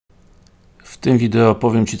W tym wideo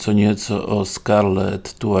powiem Ci co nieco o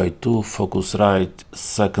Scarlett 2i2 Focusrite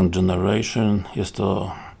Second Generation. Jest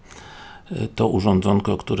to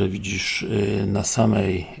urządzonko, które widzisz na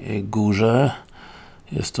samej górze.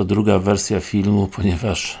 Jest to druga wersja filmu,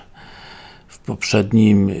 ponieważ w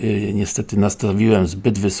poprzednim niestety nastawiłem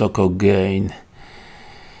zbyt wysoko gain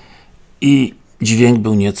i dźwięk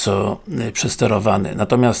był nieco przesterowany.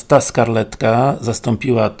 Natomiast ta Scarlettka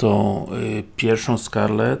zastąpiła tą pierwszą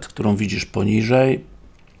Scarlett, którą widzisz poniżej,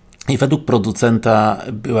 i według producenta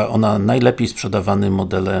była ona najlepiej sprzedawanym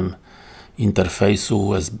modelem interfejsu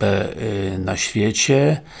USB na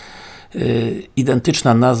świecie.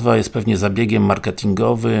 Identyczna nazwa jest pewnie zabiegiem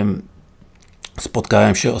marketingowym.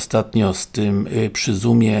 Spotkałem się ostatnio z tym przy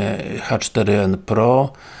ZOOMie H4N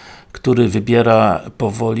Pro, który wybiera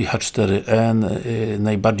powoli H4N,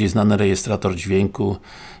 najbardziej znany rejestrator dźwięku,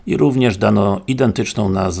 i również dano identyczną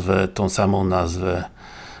nazwę, tą samą nazwę,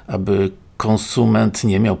 aby konsument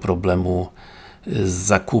nie miał problemu z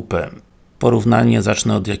zakupem. Porównanie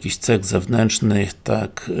zacznę od jakichś cech zewnętrznych,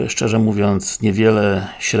 tak szczerze mówiąc niewiele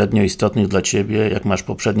średnio istotnych dla Ciebie. Jak masz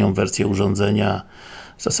poprzednią wersję urządzenia,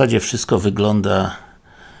 w zasadzie wszystko wygląda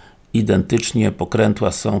identycznie,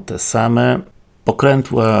 pokrętła są te same.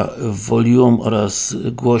 Pokrętła volume oraz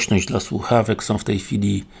głośność dla słuchawek są w tej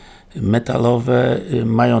chwili metalowe,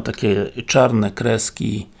 mają takie czarne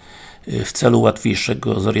kreski w celu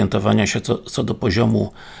łatwiejszego zorientowania się co do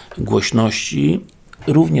poziomu głośności.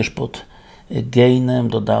 Również pod gainem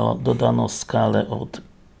dodano skalę od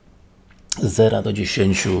 0 do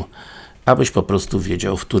 10, abyś po prostu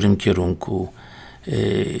wiedział, w którym kierunku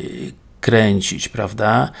kręcić,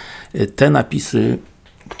 prawda? Te napisy,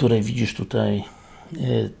 które widzisz tutaj,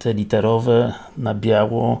 te literowe na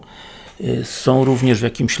biało, są również w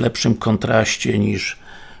jakimś lepszym kontraście niż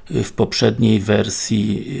w poprzedniej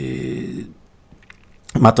wersji.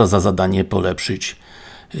 Ma to za zadanie polepszyć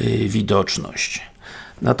widoczność.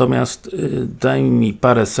 Natomiast daj mi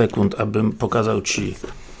parę sekund, abym pokazał Ci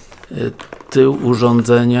tył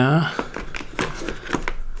urządzenia.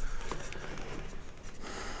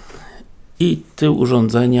 I tył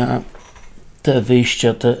urządzenia, te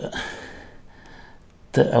wyjścia,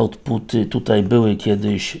 te outputy tutaj były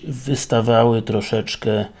kiedyś, wystawały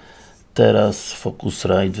troszeczkę. Teraz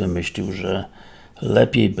Focusrite wymyślił, że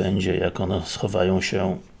lepiej będzie, jak one schowają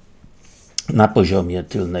się na poziomie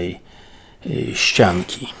tylnej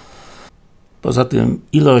ścianki. Poza tym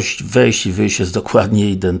ilość wejść i wyjść jest dokładnie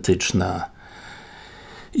identyczna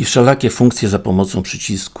i wszelakie funkcje za pomocą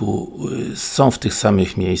przycisku są w tych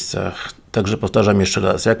samych miejscach. Także powtarzam jeszcze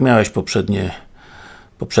raz, jak miałeś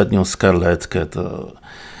poprzednią Scarlettkę, to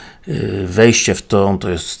wejście w tą to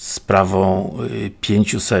jest sprawą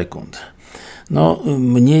 5 sekund. No,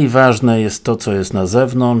 mniej ważne jest to, co jest na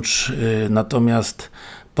zewnątrz, natomiast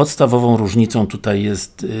podstawową różnicą tutaj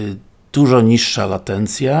jest dużo niższa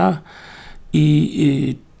latencja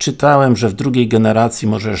i czytałem, że w drugiej generacji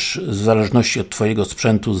możesz, w zależności od Twojego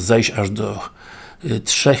sprzętu, zejść aż do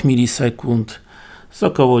 3 milisekund z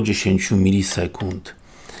około 10 milisekund,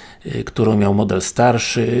 którą miał model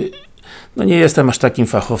starszy. No nie jestem aż takim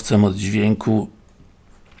fachowcem od dźwięku,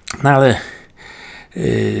 no ale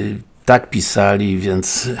tak pisali,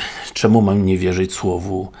 więc czemu mam nie wierzyć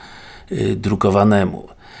słowu drukowanemu?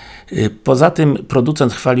 Poza tym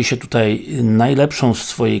producent chwali się tutaj najlepszą w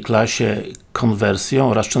swojej klasie konwersją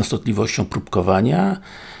oraz częstotliwością próbkowania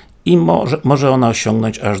i może ona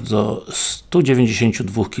osiągnąć aż do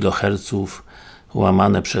 192 kHz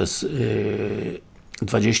łamane przez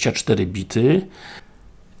 24 bity.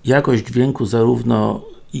 Jakość dźwięku zarówno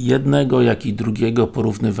jednego, jak i drugiego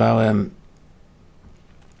porównywałem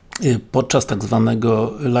podczas tak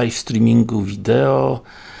zwanego live streamingu wideo.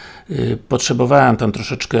 Potrzebowałem tam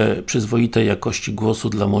troszeczkę przyzwoitej jakości głosu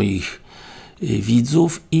dla moich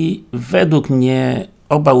widzów i według mnie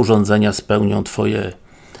oba urządzenia spełnią Twoje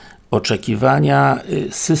oczekiwania.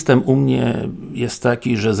 System u mnie jest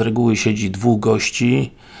taki, że z reguły siedzi 2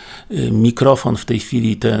 gości. Mikrofon w tej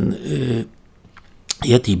chwili ten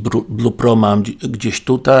Yeti Blue Pro mam gdzieś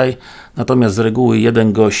tutaj, natomiast z reguły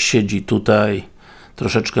jeden gość siedzi tutaj,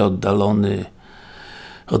 troszeczkę oddalony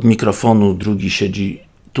od mikrofonu, drugi siedzi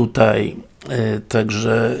tutaj,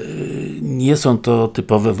 także nie są to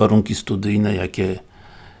typowe warunki studyjne, jakie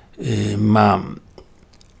mam.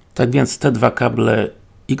 Tak więc te 2 kable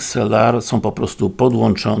XLR są po prostu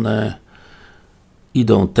podłączone,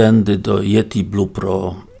 idą tędy do Yeti Blue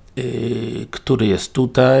Pro, który jest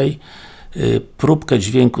tutaj. Próbkę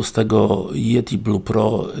dźwięku z tego Yeti Blue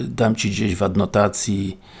Pro dam Ci gdzieś w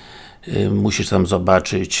adnotacji, musisz tam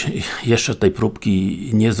zobaczyć. Jeszcze tej próbki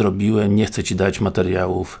nie zrobiłem, nie chcę Ci dać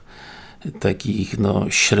materiałów takich no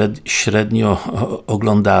średnio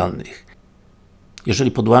oglądalnych.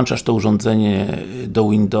 Jeżeli podłączasz to urządzenie do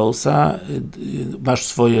Windowsa, masz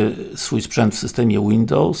swój sprzęt w systemie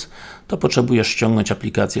Windows, to potrzebujesz ściągnąć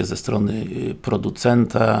aplikację ze strony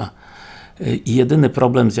producenta i jedyny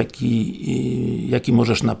problem, jaki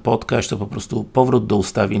możesz napotkać, to po prostu powrót do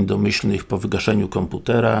ustawień domyślnych po wygaszeniu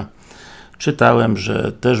komputera. Czytałem,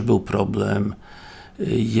 że też był problem,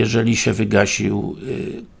 jeżeli się wygasił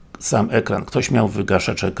sam ekran. Ktoś miał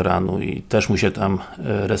wygaszacz ekranu i też mu się tam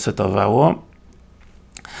resetowało.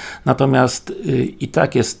 Natomiast i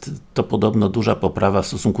tak jest to podobno duża poprawa w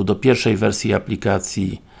stosunku do pierwszej wersji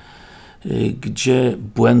aplikacji, gdzie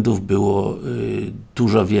błędów było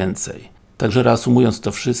dużo więcej. Także reasumując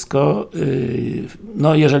to wszystko,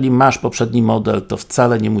 no jeżeli masz poprzedni model, to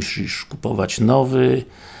wcale nie musisz kupować nowy,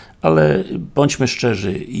 ale bądźmy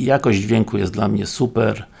szczerzy, jakość dźwięku jest dla mnie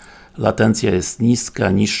super, latencja jest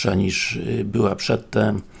niższa niż była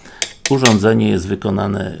przedtem, urządzenie jest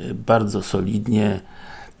wykonane bardzo solidnie,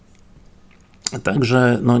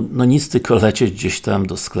 także no nic tylko lecieć gdzieś tam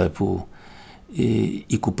do sklepu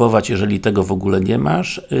i kupować, jeżeli tego w ogóle nie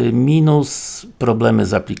masz. Minus, problemy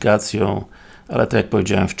z aplikacją, ale tak jak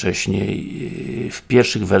powiedziałem wcześniej, w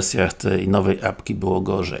pierwszych wersjach tej nowej apki było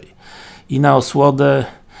gorzej. I na osłodę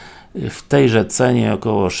w tejże cenie,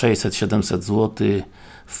 około 600-700 zł,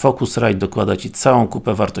 Focusrite dokłada Ci całą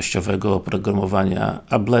kupę wartościowego oprogramowania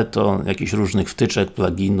Ableton, jakichś różnych wtyczek,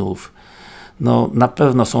 pluginów. No, na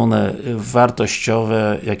pewno są one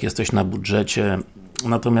wartościowe, jak jesteś na budżecie,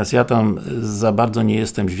 natomiast ja tam za bardzo nie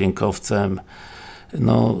jestem dźwiękowcem,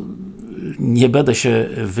 no, nie będę się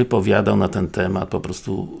wypowiadał na ten temat, po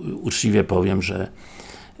prostu uczciwie powiem, że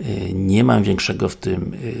nie mam większego w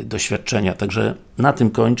tym doświadczenia, także na tym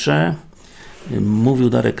kończę. Mówił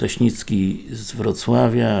Darek Kraśnicki z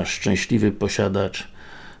Wrocławia, szczęśliwy posiadacz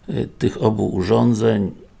tych obu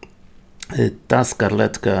urządzeń. Ta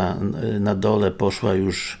Scarlettka na dole poszła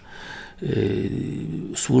już,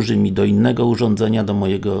 służy mi do innego urządzenia, do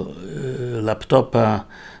mojego laptopa.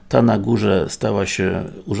 Ta na górze stała się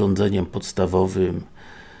urządzeniem podstawowym.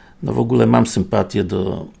 No w ogóle mam sympatię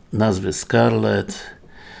do nazwy Scarlett.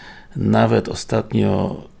 Nawet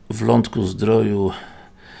ostatnio w Lądku Zdroju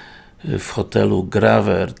w hotelu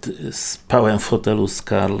Gravert spałem w hotelu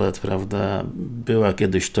Scarlett, prawda? Była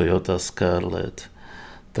kiedyś Toyota Scarlett.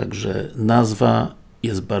 Także nazwa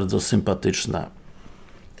jest bardzo sympatyczna.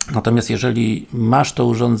 Natomiast jeżeli masz to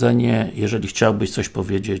urządzenie, jeżeli chciałbyś coś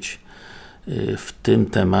powiedzieć w tym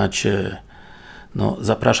temacie, no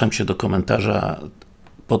zapraszam Cię do komentarza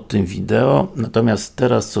pod tym wideo. Natomiast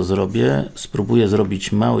teraz co zrobię? Spróbuję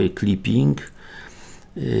zrobić mały clipping.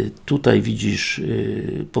 Tutaj widzisz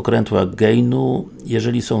pokrętła gainu.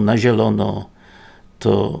 Jeżeli są na zielono,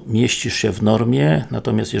 to mieścisz się w normie,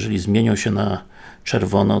 natomiast jeżeli zmienią się na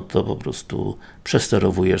czerwono, to po prostu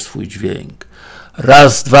przesterowujesz swój dźwięk.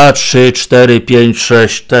 Raz, dwa, trzy, cztery, pięć,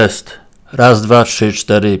 sześć, test. Raz, dwa, trzy,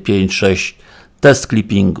 cztery, pięć, sześć, test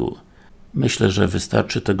clippingu. Myślę, że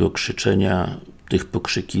wystarczy tego krzyczenia, tych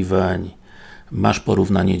pokrzykiwań. Masz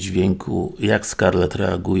porównanie dźwięku, jak Scarlett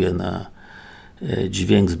reaguje na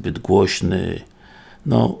dźwięk zbyt głośny.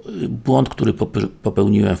 No, błąd, który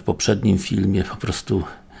popełniłem w poprzednim filmie, po prostu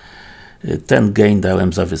ten gain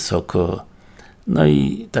dałem za wysoko. No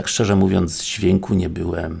i tak szczerze mówiąc, z dźwięku nie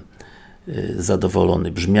byłem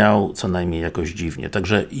zadowolony. Brzmiał co najmniej jakoś dziwnie.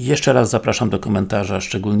 Także jeszcze raz zapraszam do komentarza,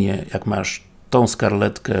 szczególnie jak masz tą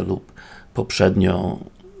Scarlettkę lub poprzednią.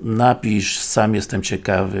 Napisz, sam jestem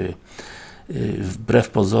ciekawy. Wbrew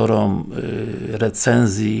pozorom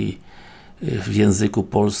recenzji w języku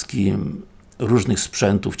polskim różnych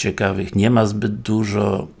sprzętów ciekawych nie ma zbyt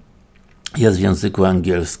dużo. Jest w języku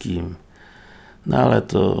angielskim. No ale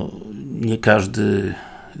to nie każdy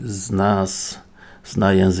z nas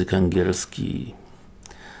zna język angielski.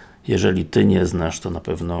 Jeżeli Ty nie znasz, to na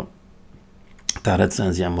pewno ta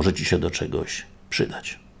recenzja może Ci się do czegoś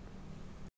przydać.